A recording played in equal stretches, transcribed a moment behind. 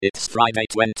Friday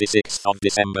 26th of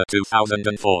December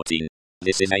 2014.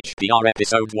 This is HPR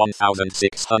episode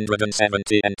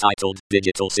 1670 entitled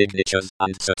Digital Signatures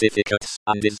and Certificates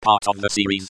and is part of the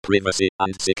series Privacy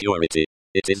and Security.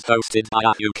 It is hosted by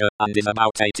Ahuka and is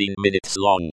about 18 minutes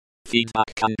long.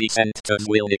 Feedback can be sent to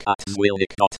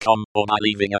zwilnik@zwilnik.com or by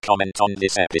leaving a comment on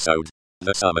this episode.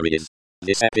 The summary is: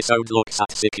 this episode looks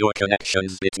at secure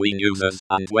connections between users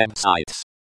and websites.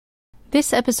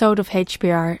 This episode of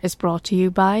HPR is brought to you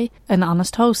by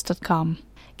anhonesthost.com.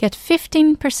 Get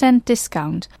 15%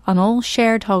 discount on all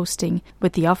shared hosting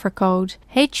with the offer code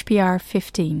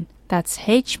HPR15. That's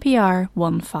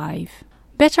HPR15.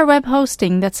 Better web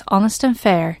hosting that's honest and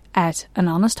fair at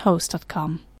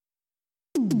anhonesthost.com.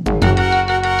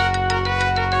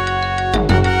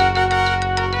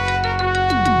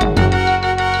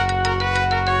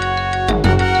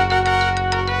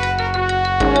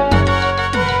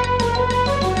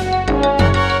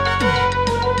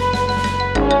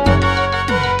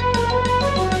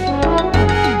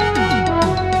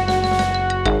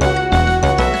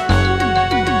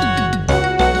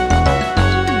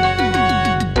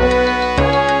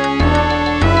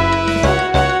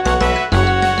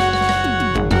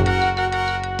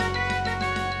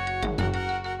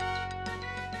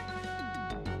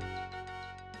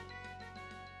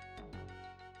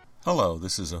 Hello,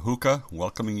 this is Ahuka,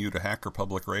 welcoming you to Hacker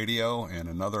Public Radio and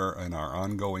another in our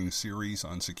ongoing series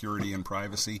on security and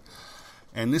privacy.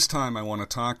 And this time I want to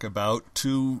talk about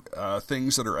two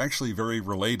things that are actually very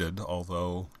related,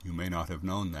 although you may not have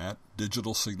known that: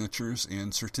 digital signatures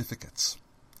and certificates.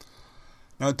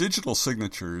 Now, digital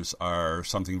signatures are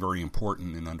something very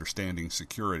important in understanding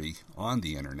security on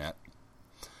the Internet.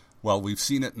 While we've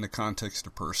seen it in the context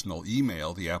of personal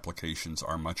email, the applications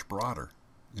are much broader.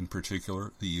 In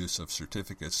particular, the use of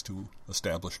certificates to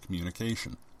establish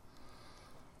communication.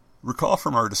 Recall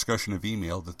from our discussion of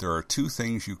email that there are two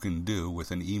things you can do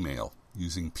with an email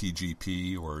using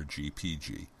PGP or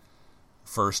GPG.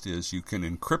 First is you can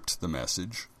encrypt the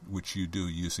message, which you do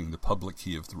using the public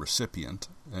key of the recipient,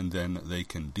 and then they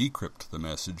can decrypt the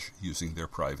message using their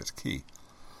private key.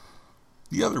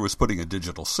 The other was putting a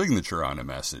digital signature on a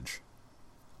message.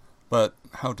 But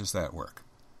how does that work?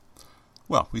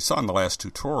 Well, we saw in the last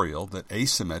tutorial that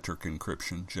asymmetric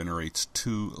encryption generates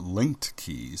two linked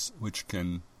keys, which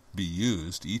can be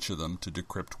used, each of them, to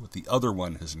decrypt what the other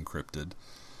one has encrypted,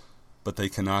 but they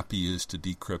cannot be used to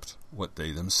decrypt what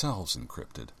they themselves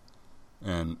encrypted.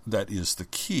 And that is the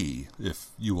key,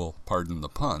 if you will pardon the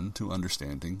pun, to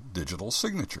understanding digital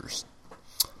signatures.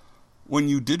 When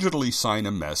you digitally sign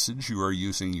a message, you are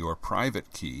using your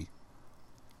private key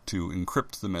to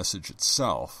encrypt the message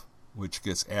itself, which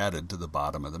gets added to the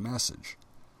bottom of the message.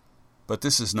 But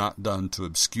this is not done to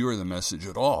obscure the message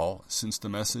at all, since the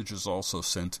message is also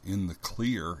sent in the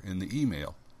clear in the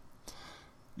email.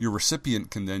 Your recipient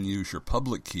can then use your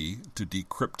public key to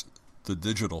decrypt the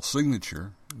digital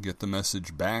signature, get the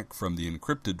message back from the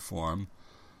encrypted form,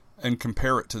 and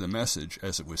compare it to the message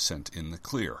as it was sent in the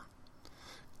clear.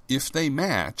 If they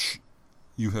match,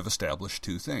 you have established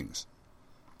two things.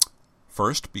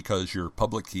 First, because your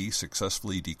public key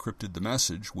successfully decrypted the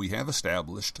message, we have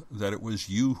established that it was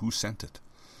you who sent it.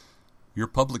 Your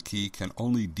public key can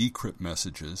only decrypt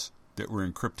messages that were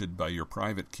encrypted by your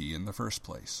private key in the first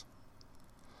place.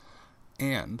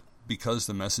 And, because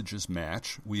the messages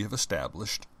match, we have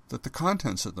established that the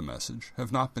contents of the message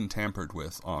have not been tampered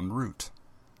with en route.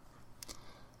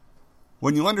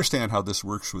 When you understand how this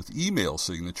works with email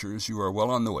signatures, you are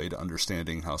well on the way to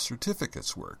understanding how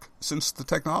certificates work, since the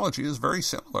technology is very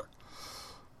similar.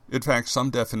 In fact,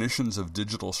 some definitions of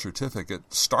digital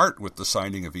certificate start with the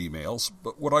signing of emails,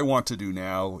 but what I want to do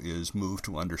now is move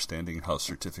to understanding how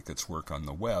certificates work on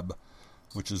the web,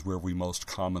 which is where we most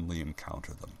commonly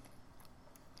encounter them.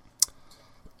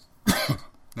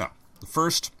 Now, the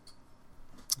first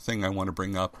thing I want to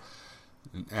bring up,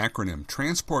 an acronym: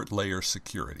 Transport Layer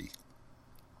Security.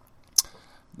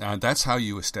 Now, that's how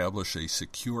you establish a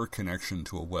secure connection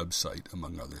to a website,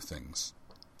 among other things.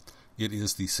 It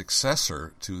is the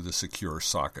successor to the Secure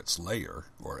Sockets Layer,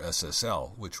 or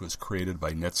SSL, which was created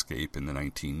by Netscape in the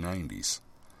 1990s.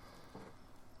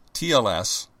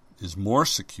 TLS is more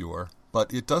secure,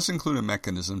 but it does include a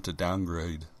mechanism to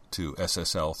downgrade to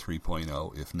SSL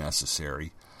 3.0 if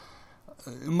necessary.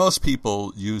 Most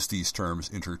people use these terms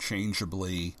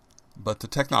interchangeably, but the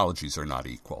technologies are not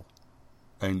equal,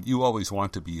 and you always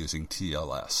want to be using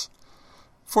TLS.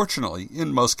 Fortunately,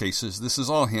 in most cases, this is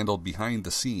all handled behind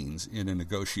the scenes in a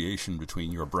negotiation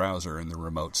between your browser and the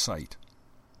remote site.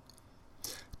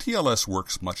 TLS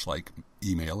works much like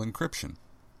email encryption.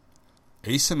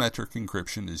 Asymmetric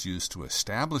encryption is used to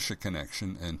establish a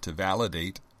connection and to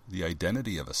validate the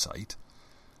identity of a site.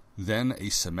 Then a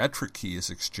symmetric key is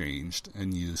exchanged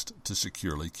and used to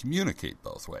securely communicate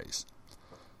both ways.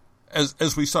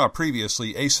 As we saw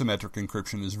previously, asymmetric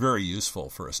encryption is very useful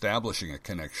for establishing a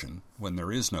connection when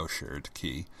there is no shared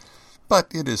key, but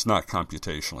it is not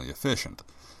computationally efficient.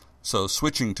 So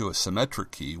switching to a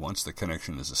symmetric key once the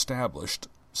connection is established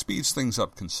speeds things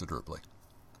up considerably.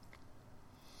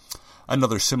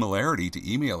 Another similarity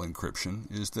to email encryption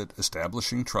is that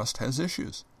establishing trust has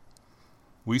issues.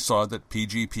 We saw that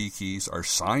PGP keys are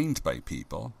signed by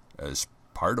people as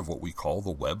part of what we call the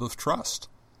web of trust,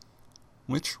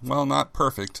 which, while not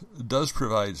perfect, does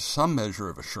provide some measure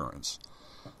of assurance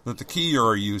that the key you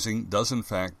are using does in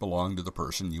fact belong to the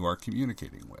person you are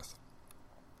communicating with.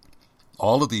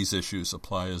 All of these issues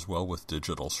apply as well with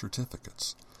digital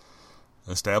certificates.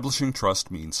 Establishing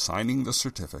trust means signing the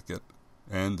certificate,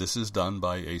 and this is done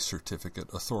by a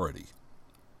certificate authority.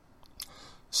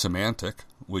 Symantec,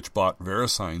 which bought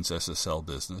VeriSign's SSL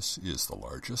business, is the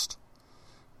largest,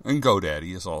 and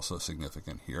GoDaddy is also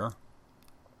significant here.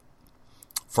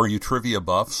 For you trivia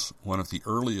buffs, one of the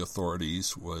early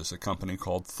authorities was a company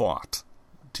called Thawte,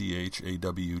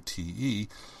 Thawte,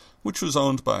 which was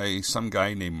owned by some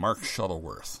guy named Mark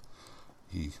Shuttleworth.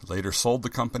 He later sold the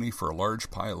company for a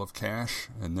large pile of cash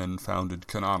and then founded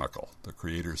Canonical, the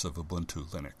creators of Ubuntu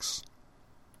Linux.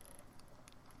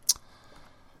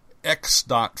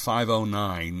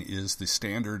 X.509 is the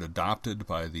standard adopted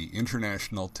by the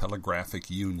International Telegraphic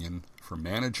Union for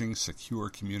managing secure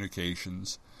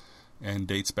communications and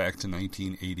dates back to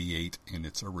 1988 in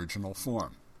its original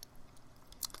form.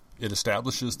 It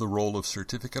establishes the role of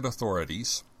certificate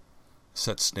authorities,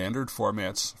 sets standard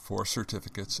formats for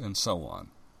certificates, and so on.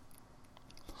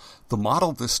 The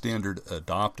model this standard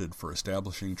adopted for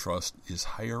establishing trust is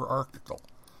hierarchical,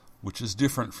 which is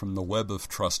different from the web of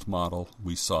trust model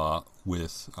we saw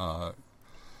with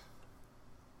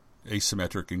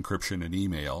asymmetric encryption in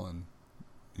email and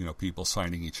people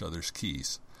signing each other's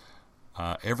keys.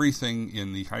 Everything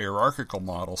in the hierarchical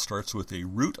model starts with a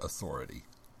root authority,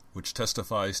 which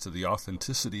testifies to the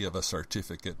authenticity of a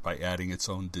certificate by adding its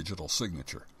own digital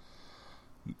signature.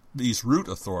 These root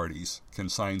authorities can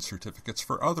sign certificates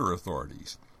for other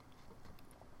authorities,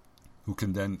 who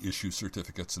can then issue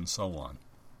certificates and so on.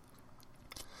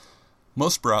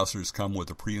 Most browsers come with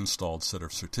a pre-installed set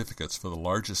of certificates for the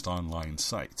largest online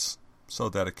sites, so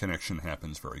that a connection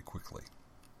happens very quickly.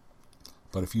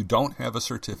 But if you don't have a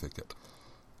certificate,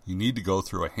 you need to go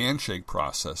through a handshake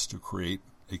process to create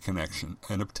a connection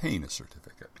and obtain a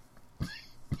certificate.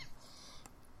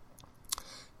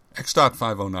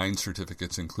 X.509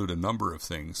 certificates include a number of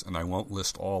things, and I won't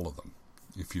list all of them.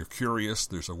 If you're curious,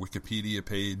 there's a Wikipedia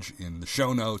page in the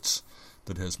show notes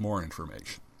that has more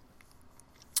information.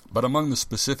 But among the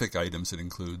specific items it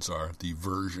includes are the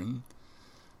version,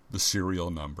 the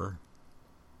serial number,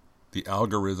 the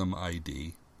algorithm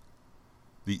ID,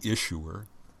 the issuer,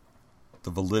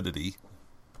 the validity,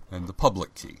 and the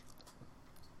public key.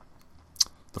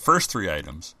 The first three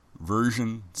items,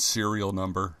 version, serial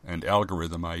number, and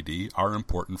algorithm ID, are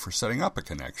important for setting up a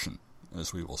connection,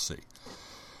 as we will see.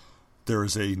 There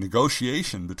is a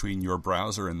negotiation between your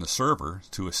browser and the server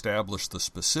to establish the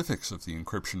specifics of the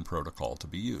encryption protocol to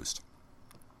be used.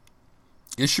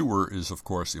 Issuer is, of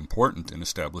course, important in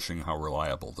establishing how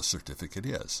reliable the certificate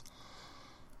is.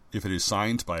 If it is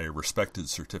signed by a respected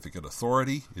certificate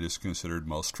authority, it is considered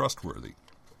most trustworthy.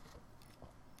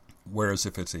 Whereas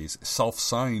if it's a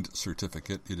self-signed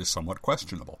certificate, it is somewhat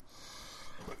questionable.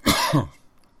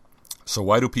 So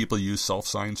why do people use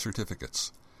self-signed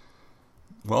certificates?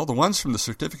 Well, the ones from the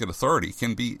certificate authority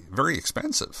can be very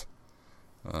expensive.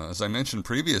 As I mentioned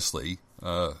previously,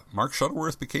 Mark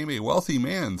Shuttleworth became a wealthy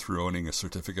man through owning a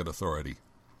certificate authority.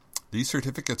 These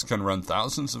certificates can run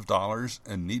thousands of dollars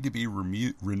and need to be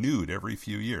renewed every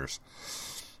few years.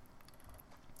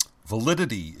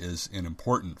 Validity is an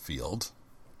important field,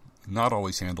 not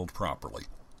always handled properly.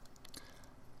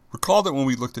 Recall that when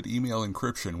we looked at email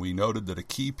encryption, we noted that a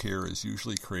key pair is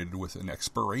usually created with an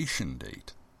expiration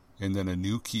date, and then a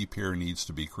new key pair needs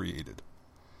to be created.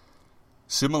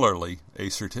 Similarly, a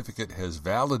certificate has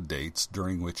valid dates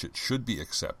during which it should be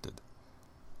accepted,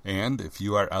 and if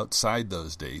you are outside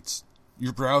those dates,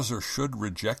 your browser should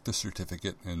reject the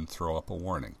certificate and throw up a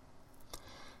warning.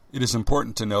 It is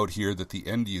important to note here that the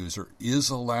end user is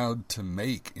allowed to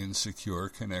make insecure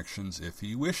connections if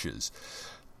he wishes,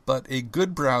 but a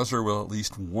good browser will at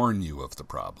least warn you of the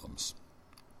problems.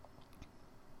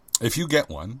 If you get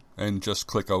one and just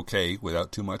click OK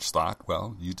without too much thought,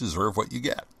 well, you deserve what you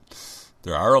get.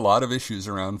 There are a lot of issues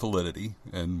around validity,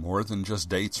 and more than just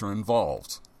dates are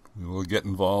involved. We will get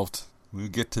involved We'll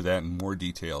get to that in more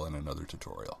detail in another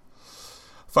tutorial.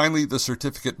 Finally, the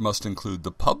certificate must include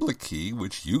the public key,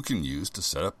 which you can use to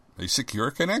set up a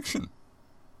secure connection.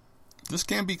 This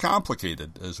can be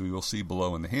complicated, as we will see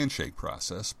below in the handshake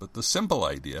process, but the simple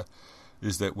idea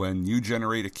is that when you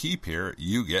generate a key pair,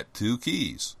 you get two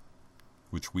keys,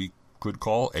 which we could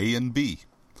call A and B.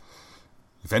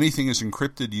 If anything is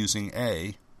encrypted using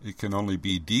A, it can only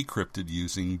be decrypted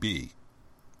using B.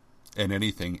 And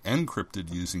anything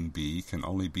encrypted using B can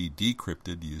only be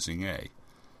decrypted using A.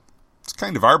 It's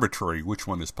kind of arbitrary which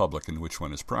one is public and which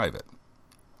one is private.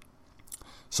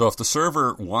 So if the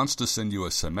server wants to send you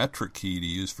a symmetric key to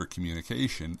use for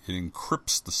communication, it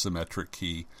encrypts the symmetric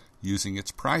key using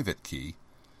its private key,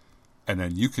 and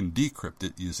then you can decrypt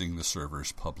it using the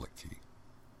server's public key.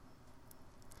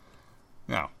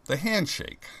 Now, the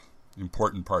handshake,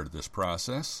 important part of this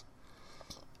process.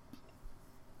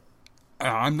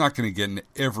 I'm not going to get into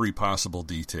every possible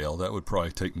detail. That would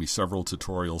probably take me several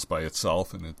tutorials by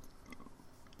itself, and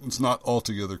it's not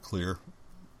altogether clear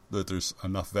that there's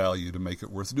enough value to make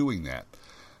it worth doing that.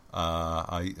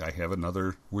 I have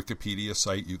another Wikipedia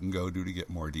site you can go to get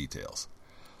more details.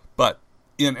 But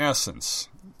in essence,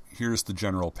 here's the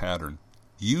general pattern.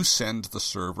 You send the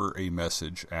server a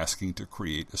message asking to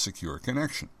create a secure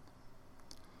connection.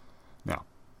 Now,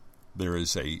 there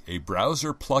is a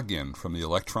browser plugin from the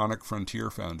Electronic Frontier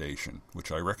Foundation,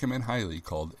 which I recommend highly,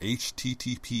 called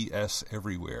HTTPS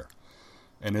Everywhere.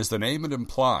 And as the name it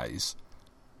implies,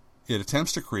 it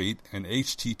attempts to create an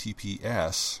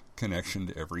HTTPS connection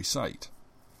to every site.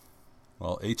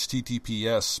 Well,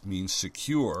 HTTPS means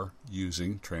secure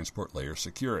using transport layer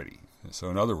security. So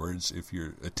in other words, if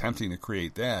you're attempting to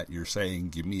create that, you're saying,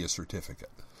 give me a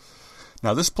certificate.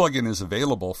 Now, this plugin is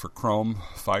available for Chrome,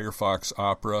 Firefox,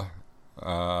 Opera,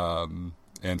 and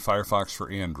Firefox for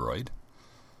Android.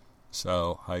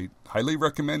 So I highly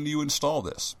recommend you install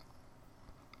this.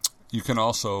 You can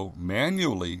also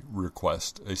manually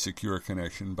request a secure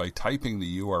connection by typing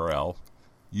the URL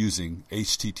using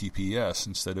HTTPS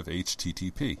instead of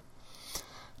HTTP.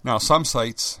 Now, some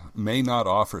sites may not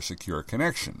offer secure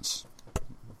connections.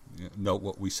 Note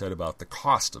what we said about the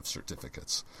cost of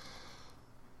certificates.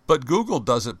 But Google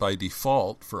does it by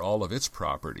default for all of its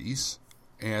properties,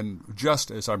 and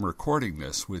just as I'm recording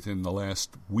this, within the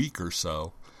last week or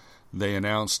so, they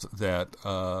announced that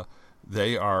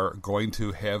they are going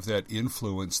to have that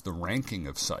influence the ranking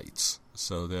of sites,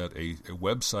 so that a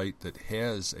website that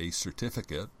has a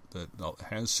certificate that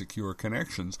has secure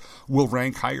connections will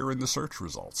rank higher in the search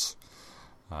results.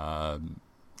 I'm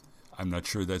not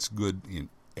sure that's good in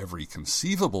every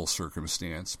conceivable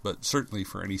circumstance, but certainly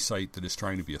for any site that is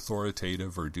trying to be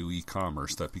authoritative or do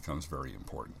e-commerce, that becomes very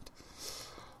important.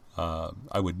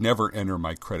 I would never enter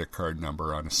my credit card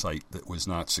number on a site that was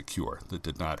not secure, that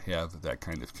did not have that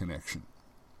kind of connection.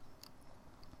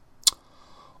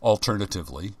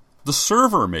 Alternatively, the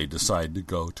server may decide to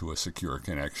go to a secure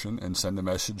connection and send a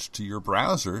message to your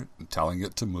browser telling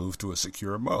it to move to a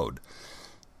secure mode.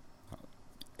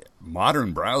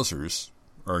 Modern browsers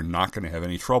are not going to have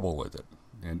any trouble with it.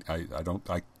 And I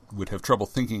would have trouble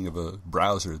thinking of a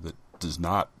browser that does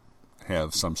not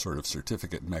have some sort of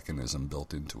certificate mechanism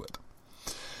built into it.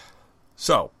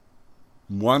 So,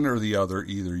 one or the other,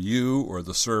 either you or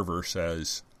the server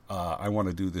says, I want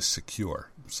to do this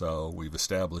secure. So we've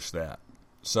established that.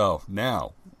 So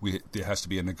now there has to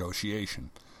be a negotiation.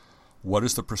 What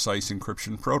is the precise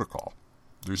encryption protocol?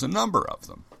 There's a number of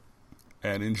them.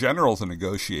 And in general, the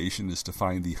negotiation is to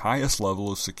find the highest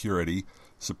level of security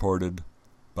supported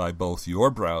by both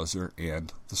your browser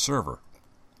and the server.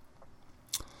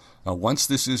 Now, once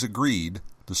this is agreed,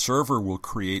 the server will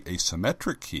create a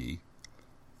symmetric key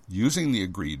using the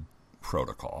agreed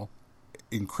protocol,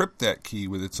 encrypt that key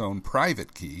with its own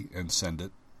private key, and send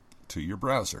it to your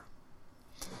browser.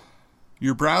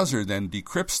 Your browser then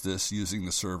decrypts this using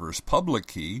the server's public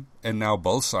key, and now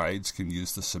both sides can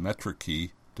use the symmetric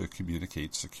key to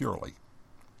communicate securely.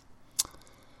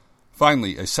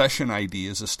 Finally, a session ID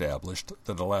is established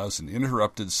that allows an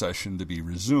interrupted session to be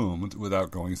resumed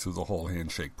without going through the whole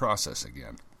handshake process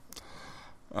again.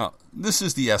 This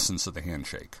is the essence of the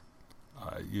handshake.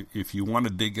 If you want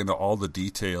to dig into all the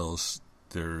details,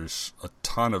 there's a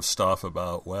ton of stuff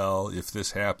about, well, if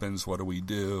this happens, what do we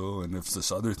do? And if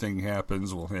this other thing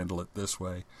happens, we'll handle it this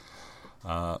way.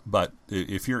 But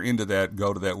if you're into that,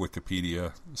 go to that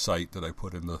Wikipedia site that I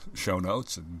put in the show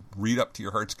notes and read up to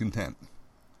your heart's content.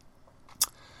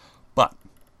 But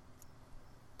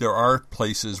there are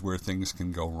places where things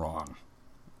can go wrong.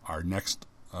 Our next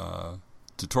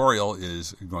tutorial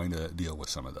is going to deal with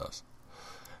some of those.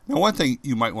 Now, one thing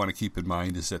you might want to keep in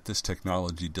mind is that this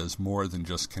technology does more than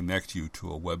just connect you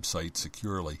to a website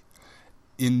securely.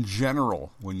 In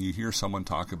general, when you hear someone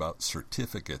talk about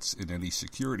certificates in any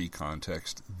security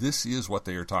context, this is what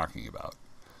they are talking about.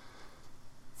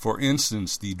 For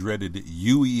instance, the dreaded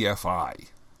UEFI,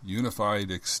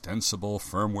 Unified Extensible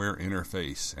Firmware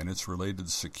Interface, and its related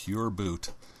secure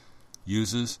boot,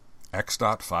 uses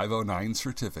X.509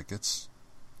 certificates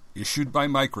issued by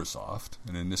Microsoft,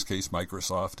 and in this case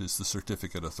Microsoft is the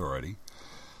certificate authority,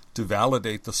 to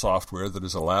validate the software that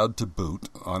is allowed to boot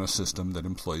on a system that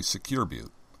employs secure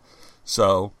boot.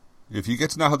 So, if you get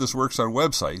to know how this works on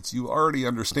websites, you already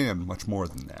understand much more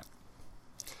than that.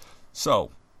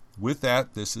 So, with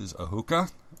that, this is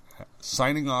Ahuka,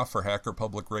 signing off for Hacker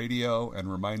Public Radio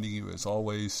and reminding you, as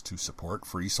always, to support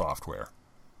free software.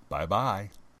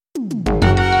 Bye-bye.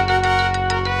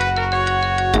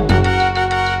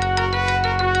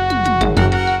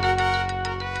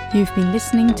 You've been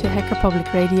listening to Hacker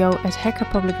Public Radio at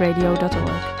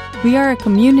hackerpublicradio.org. We are a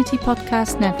community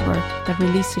podcast network that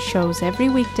releases shows every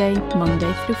weekday,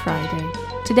 Monday through Friday.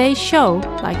 Today's show,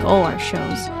 like all our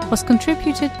shows, was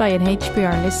contributed by an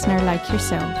HPR listener like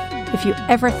yourself. If you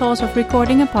ever thought of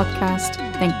recording a podcast,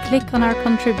 then click on our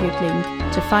contribute link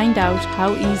to find out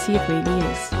how easy it really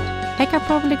is. Hacker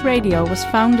Public Radio was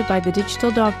founded by the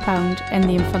Digital Dog Pound and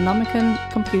the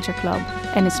Infonomicon Computer Club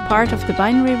and is part of the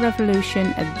binary revolution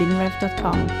at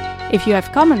binrev.com. If you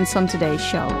have comments on today's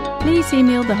show, please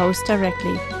email the host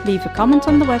directly, leave a comment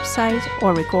on the website,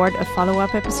 or record a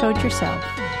follow-up episode yourself.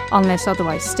 Unless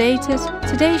otherwise stated,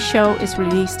 today's show is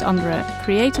released under a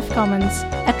Creative Commons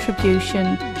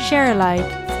Attribution Share Alike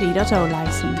 3.0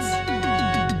 license.